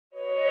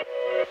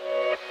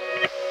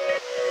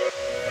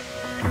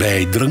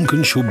Bij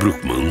Drankenshop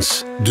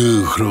Broekmans,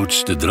 de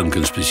grootste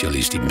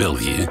drankenspecialist in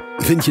België,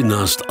 vind je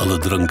naast alle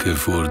dranken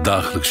voor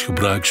dagelijks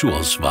gebruik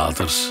zoals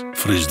waters,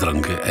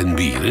 frisdranken en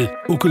bieren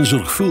ook een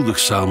zorgvuldig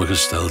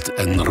samengesteld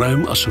en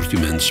ruim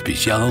assortiment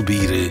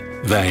speciaalbieren,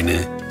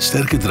 wijnen,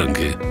 sterke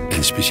dranken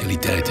en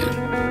specialiteiten.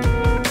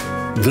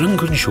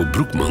 Drankenshop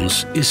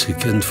Broekmans is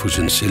gekend voor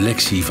zijn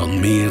selectie van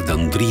meer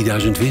dan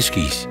 3000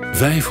 whiskies,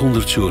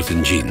 500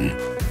 soorten gin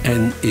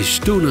en is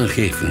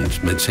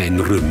toonaangevend met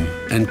zijn rum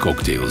en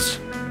cocktails.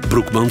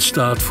 Broekmans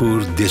staat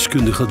voor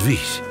deskundig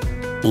advies.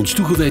 Ons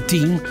toegewijd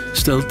team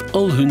stelt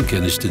al hun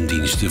kennis ten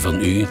dienste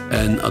van u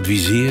en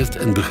adviseert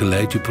en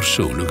begeleidt u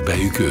persoonlijk bij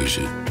uw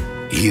keuze.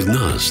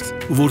 Hiernaast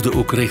worden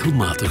ook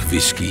regelmatig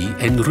whisky-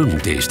 en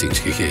rumtastings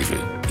gegeven.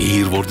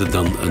 Hier worden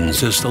dan een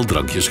 6-tal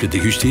drankjes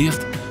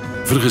gedegusteerd,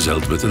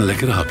 vergezeld met een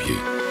lekker hapje.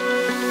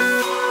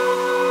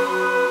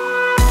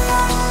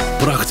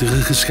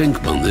 Prachtige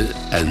geschenkmanden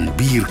en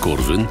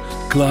bierkorven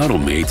klaar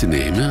om mee te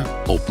nemen,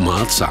 op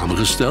maat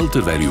samengesteld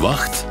terwijl u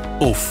wacht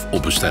of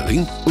op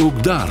bestelling.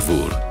 Ook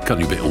daarvoor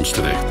kan u bij ons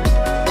terecht.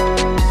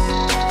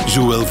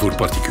 Zowel voor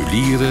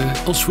particulieren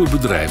als voor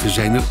bedrijven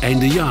zijn er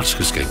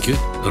eindejaarsgeschenken,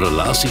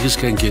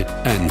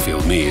 relatiegeschenken en veel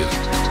meer.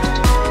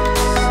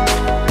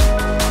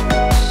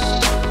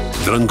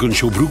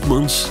 Drankenshop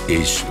Broekmans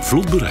is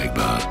vlot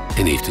bereikbaar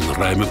en heeft een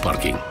ruime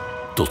parking.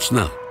 Tot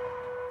snel!